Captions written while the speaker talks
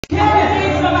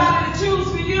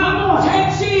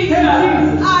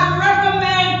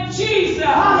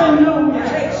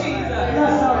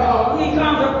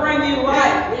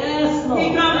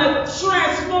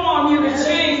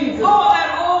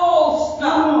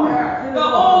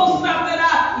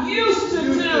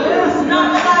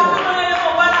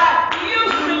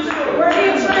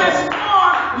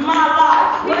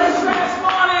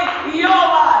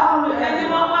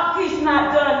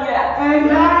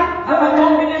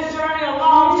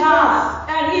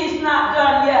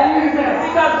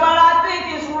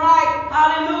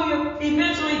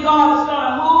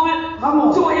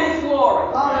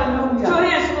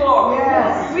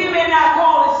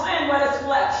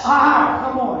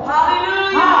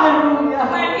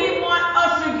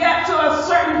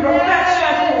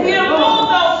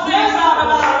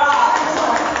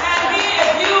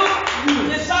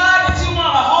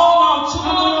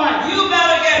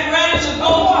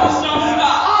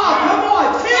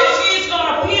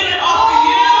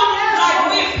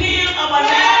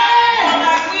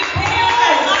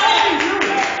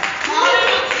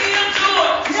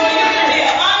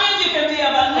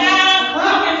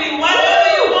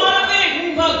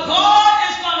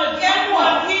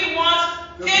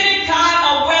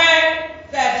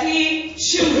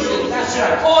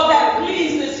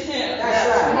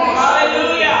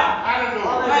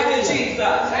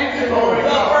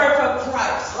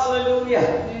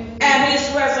And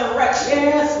his resurrection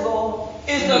is the Lord.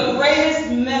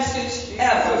 greatest message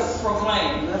ever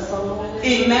proclaimed.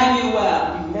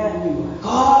 Emmanuel.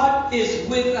 God is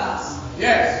with us.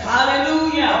 Yes.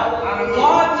 Hallelujah. Hallelujah.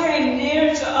 God came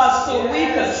near to us so we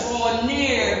could draw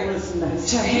near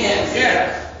to him.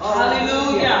 Yes.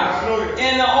 Hallelujah. Hallelujah.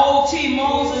 In the Old T,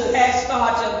 Moses asked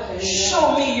God to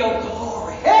show me your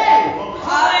glory. Hallelujah.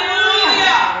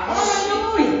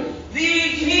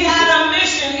 He had a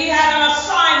mission. He had an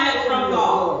assignment from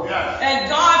God. Yes. And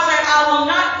God said, I will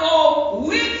not go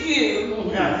with you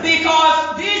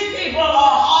because these people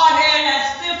are hard-headed and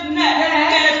stiff-necked.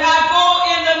 And if I go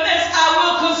in the midst, I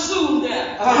will consume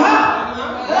them. Why?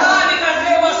 Because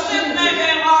they were stiff-necked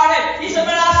and hard-headed. He said,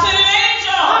 but I'll send an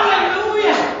angel.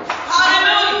 Hallelujah.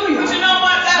 But you know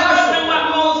what? That wasn't what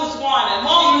Moses wanted.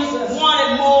 Moses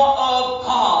wanted more of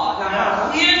God.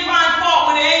 He didn't find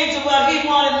fault with the angel, but he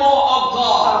wanted more of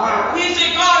God. He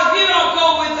said, God, if you don't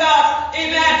go with us,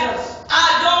 evangelist,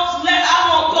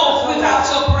 I won't go without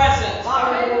your presence.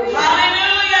 Hallelujah.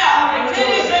 Then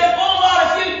he said, oh Lord,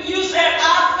 if you said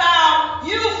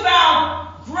you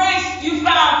found grace, you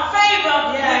found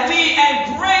favor with me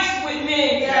and grace with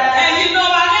me, and you know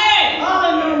my name.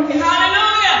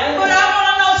 Hallelujah. But I want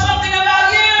to know something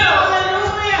about you.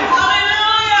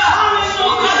 Hallelujah. So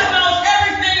God knows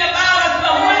everything about us,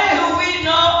 but what do we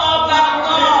know about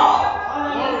God?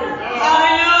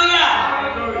 Hallelujah.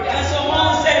 And so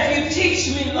Moses said, if you teach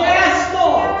me, Lord.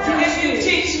 If you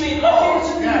teach me, Lord.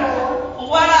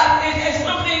 It's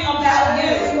something about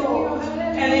you.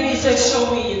 And then he said, show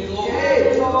me your glory.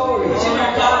 But you know,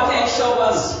 God can't show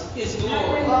us his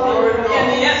glory. And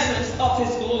the essence of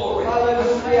his glory.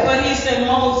 But he said,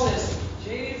 Moses,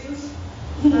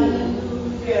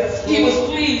 he was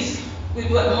pleased with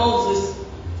what Moses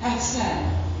had said.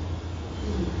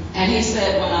 And he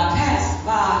said, when I passed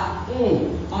by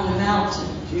on the mountain,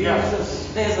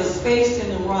 there's a space in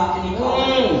the rock, and he called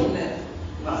it a cliff.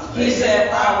 He said,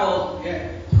 I will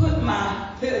put my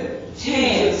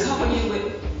hand, cover you with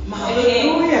my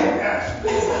hand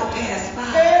as I pass by.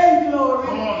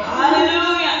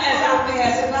 Hallelujah, as I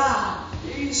pass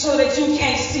by. So that you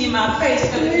can't see my face.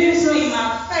 Because if you see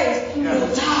my face,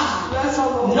 you'll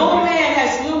die. No man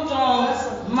has looked on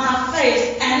my face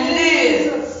and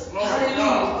lived.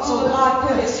 Hallelujah. So God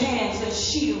put his hands and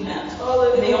shielded him.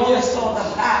 And they only saw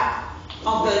the back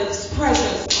of the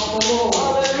presence of the Lord.